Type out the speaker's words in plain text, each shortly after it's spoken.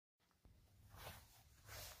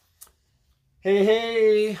Hey,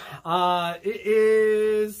 hey, it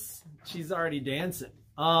is, she's already dancing.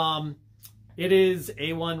 It is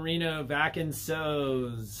A1 Reno Vac and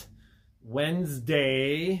Sews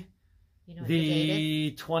Wednesday,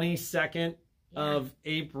 the 22nd of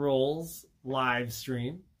April's live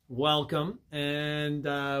stream. Welcome, and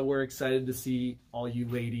we're excited to see all you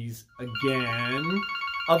ladies again.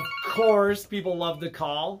 Of course, people love to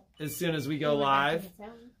call as soon as we go live.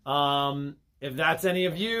 If that's any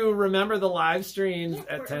of you, remember the live streams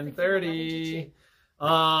at 10:30.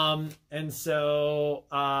 And so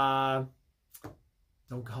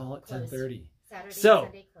don't call it 10:30.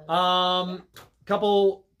 So,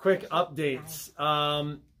 couple quick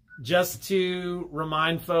updates. Just to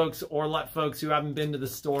remind folks or let folks who haven't been to the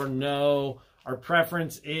store know, our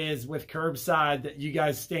preference is with curbside that you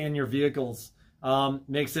guys stay in your vehicles.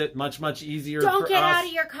 Makes it much easier. Don't get out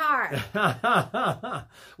of your car.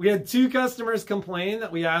 We had 2 customers complain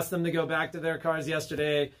that we asked them to go back to their cars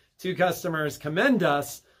yesterday. 2 customers commend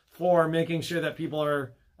us for making sure that people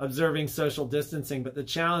are observing social distancing. But the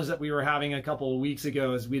challenge that we were having a couple of weeks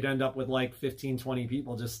ago is we'd end up with like 15, 20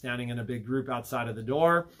 people just standing in a big group outside of the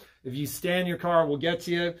door. If you stay in your car, we'll get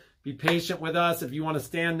to you. Be patient with us. If you want to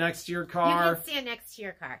stand next to your car, you can stand next to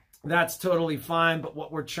your car. That's totally fine. But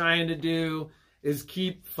what we're trying to do is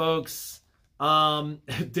keep folks day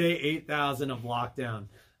 8,000 of lockdown.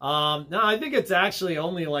 No, I think it's actually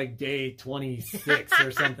only like day 26 or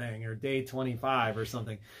something, or day 25 or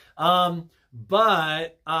something.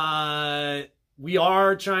 But we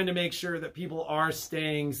are trying to make sure that people are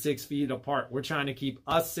staying 6 feet apart. We're trying to keep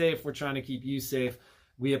us safe. We're trying to keep you safe.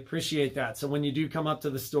 We appreciate that. So when you do come up to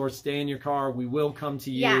the store, stay in your car. We will come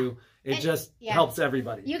to you. It just helps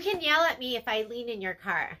everybody. You can yell at me if I lean in your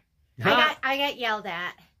car. I got yelled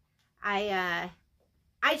at. I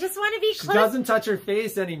just want to be close. She doesn't touch her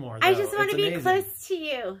face anymore, though. I just want to be close to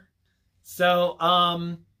you. So,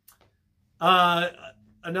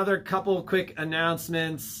 another couple quick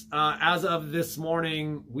announcements. As of this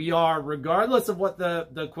morning, we are, regardless of what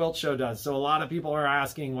the quilt show does. So a lot of people are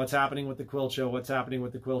asking what's happening with the quilt show, what's happening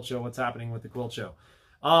with the quilt show, what's happening with the quilt show.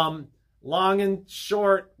 Long and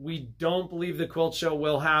short, we don't believe the quilt show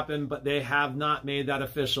will happen, but they have not made that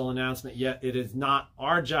official announcement yet. It is not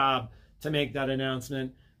our job to make that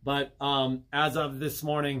announcement. But as of this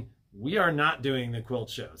morning, we are not doing the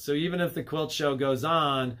quilt show. So even if the quilt show goes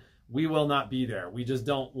on, we will not be there. We just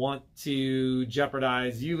don't want to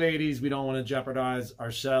jeopardize you ladies. We don't want to jeopardize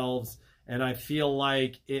ourselves. And I feel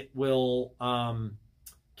like it will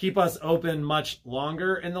keep us open much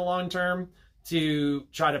longer in the long term, to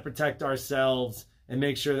try to protect ourselves and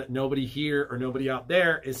make sure that nobody here or nobody out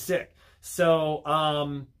there is sick. So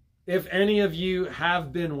if any of you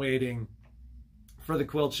have been waiting for the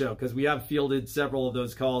quilt show, because we have fielded several of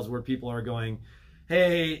those calls where people are going,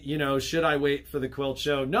 hey, you know, should I wait for the quilt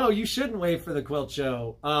show? No, you shouldn't wait for the quilt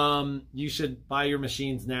show. You should buy your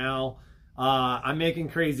machines now. I'm making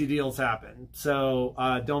crazy deals happen. So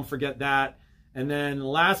don't forget that. And then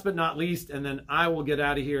last but not least, and then I will get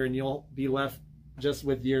out of here and you'll be left just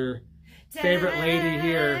with your favorite lady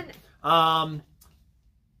here.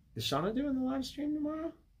 Is Shauna doing the live stream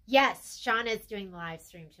tomorrow? Yes, Shauna's doing the live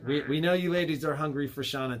stream tomorrow. We know you ladies are hungry for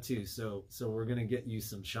Shauna too, so we're going to get you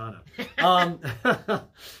some Shauna.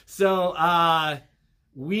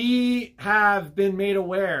 We have been made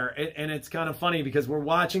aware, and it's kind of funny because we're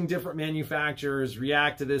watching different manufacturers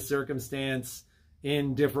react to this circumstance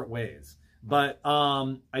in different ways. But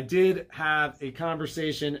I did have a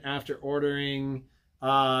conversation after ordering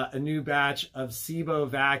a new batch of Sebo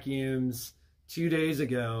vacuums 2 days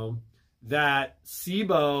ago that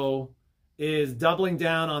Sebo is doubling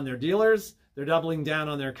down on their dealers. They're doubling down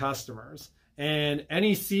on their customers. And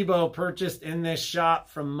any Sebo purchased in this shop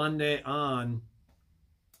from Monday on,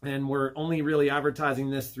 and we're only really advertising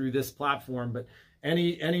this through this platform, but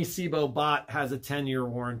any Sebo bot has a 10-year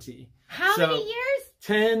warranty. How many years?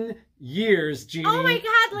 10 years, Jeannie. Oh my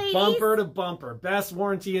God, ladies. Bumper to bumper. Best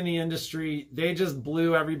warranty in the industry. They just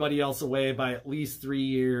blew everybody else away by at least 3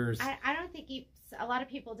 years. I don't think a lot of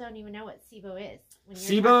people don't even know what Sebo is.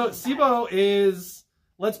 Sebo is,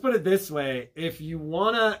 let's put it this way. If you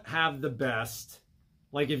want to have the best,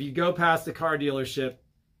 like if you go past a car dealership,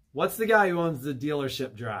 what's the guy who owns the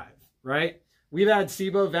dealership drive, right? We've had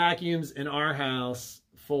Sebo vacuums in our house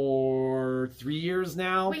for 3 years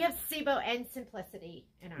now. We have Sebo and Simplicity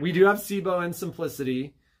in our house. We do have Sebo and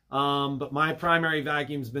Simplicity, but my primary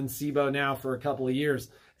vacuum's been Sebo now for a couple of years.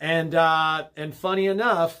 And funny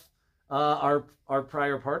enough, our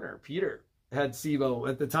prior partner Peter had Sebo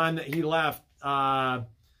at the time that he left. That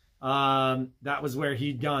was where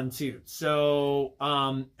he'd gone to. So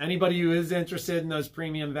anybody who is interested in those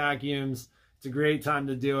premium vacuums, it's a great time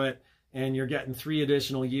to do it. And you're getting 3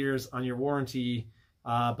 additional years on your warranty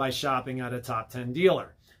by shopping at a top 10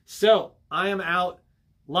 dealer. So I am out.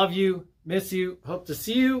 Love you. Miss you. Hope to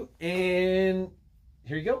see you. And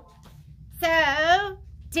here you go. So,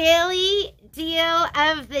 daily deal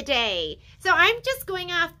of the day. So I'm just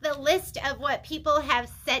going off the list of what people have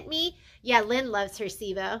sent me. Yeah, Lynn loves her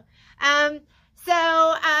SIBO.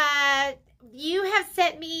 You have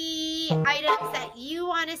sent me items that you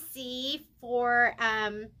want to see for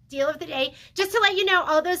deal of the day. Just to let you know,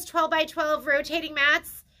 all those 12 by 12 rotating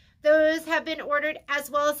mats, those have been ordered,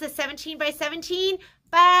 as well as the 17 by 17.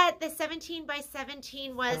 But the 17 by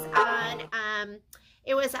 17 was on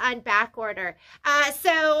it was on back order.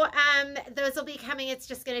 Those will be coming. It's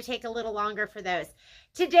just going to take a little longer for those.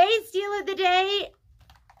 Today's deal of the day,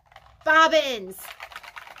 bobbins.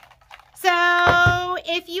 So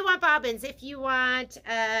if you want bobbins, if you want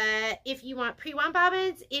pre-wound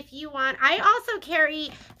bobbins, I also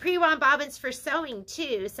carry pre-wound bobbins for sewing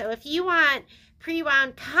too. So if you want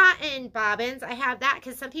pre-wound cotton bobbins, I have that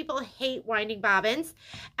because some people hate winding bobbins.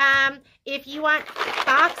 If you want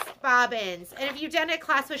box bobbins, and if you've done a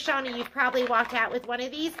class with Shauna, you've probably walked out with one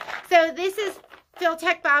of these. So this is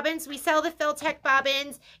Filtech bobbins. We sell the Filtech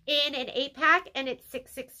bobbins in an 8-pack, and it's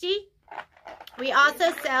 $6.60. We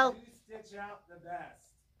also sell... Stitch out the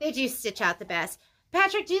best. They do stitch out the best.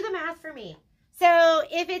 Patrick, do the math for me. So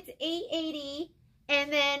if it's $8.80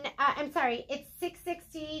 and then, I'm sorry, it's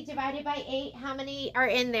 $6.60 divided by 8, how many are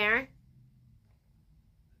in there?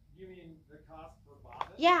 You mean the cost per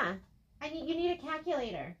bobbin? Yeah. You need a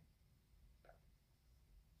calculator.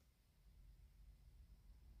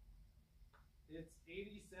 It's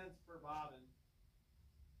 80 cents per bobbin.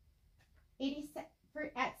 80 cents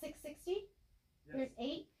at $6.60? Yes. There's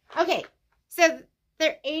 8. Okay, so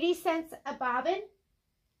they're 80 cents a bobbin.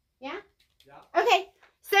 Yeah? Yeah. Okay.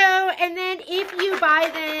 So, and then if you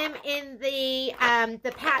buy them in the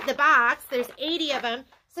box, there's 80 of them.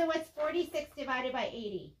 So what's 46 divided by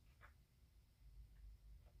 80?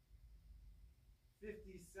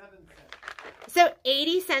 57 cents. So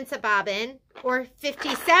 80 cents a bobbin, or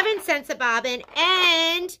 57 cents a bobbin,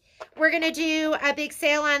 and we're going to do a big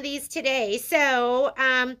sale on these today. So,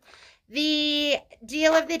 the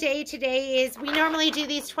deal of the day today is we normally do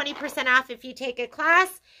these 20% off if you take a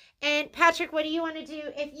class. And Patrick, what do you want to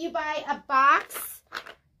do? If you buy a box,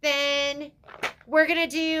 then we're going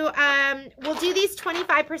to do, we'll do these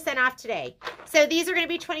 25% off today. So these are going to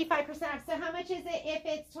be 25% off. So how much is it if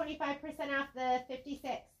it's 25% off the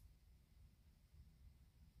 56?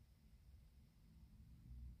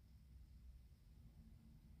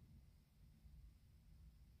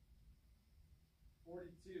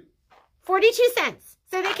 $0.42.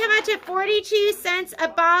 So they come out to 42 cents a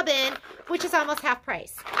bobbin, which is almost half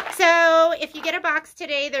price. So if you get a box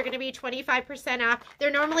today, they're going to be 25% off.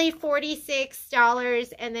 They're normally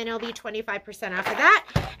 $46, and then it'll be 25% off of that.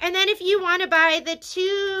 And then if you want to buy the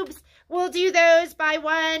tubes, we'll do those by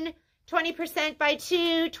 1, 20% by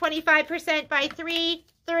 2, 25% by 3,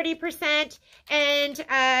 30%, and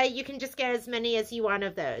you can just get as many as you want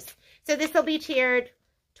of those. So this will be tiered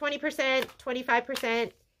 20%,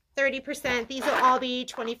 25%, 30%. These will all be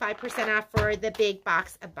 25% off for the big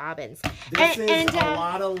box of bobbins. This is a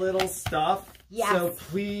lot of little stuff. Yes. So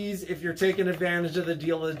please, if you're taking advantage of the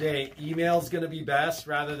deal of the day, email's going to be best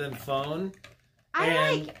rather than phone.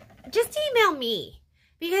 Just email me,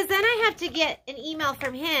 because then I have to get an email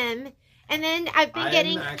from him, and then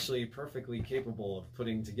I'm actually perfectly capable of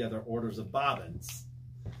putting together orders of bobbins.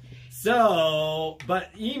 So, but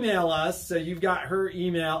email us. So you've got her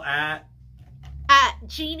email at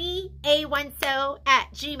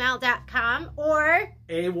JeannieA1sew@gmail.com or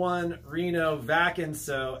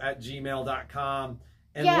A1RenoVacanSew@gmail.com.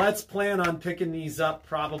 And let's plan on picking these up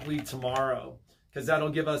probably tomorrow, because that'll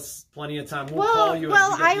give us plenty of time. We'll call you.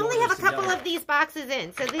 Well, I only have a couple of these boxes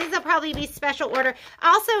in, so these will probably be special order.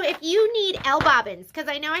 Also, if you need L bobbins, because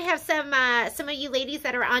I know I have some of you ladies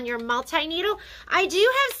that are on your multi-needle, I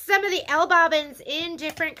do have some of the L bobbins in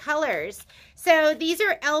different colors. So these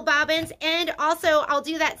are L bobbins, and also I'll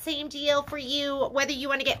do that same deal for you, whether you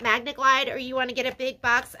want to get MagnaGlide or you want to get a big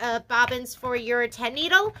box of bobbins for your 10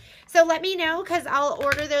 needle. So let me know, because I'll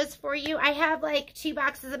order those for you. I have like 2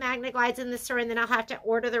 boxes of MagnaGlides in the store, and then I'll have to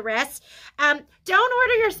order the rest. Don't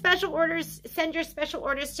order your special orders. Send your special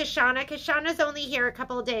orders to Shauna, because Shauna's only here a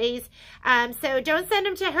couple of days. So don't send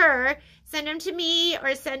them to her. Send them to me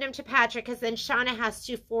or send them to Patrick, because then Shauna has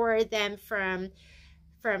to forward them from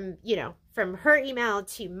her email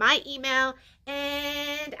to my email.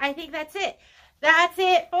 And I think that's it. That's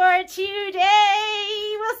it for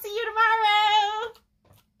today. We'll see you tomorrow.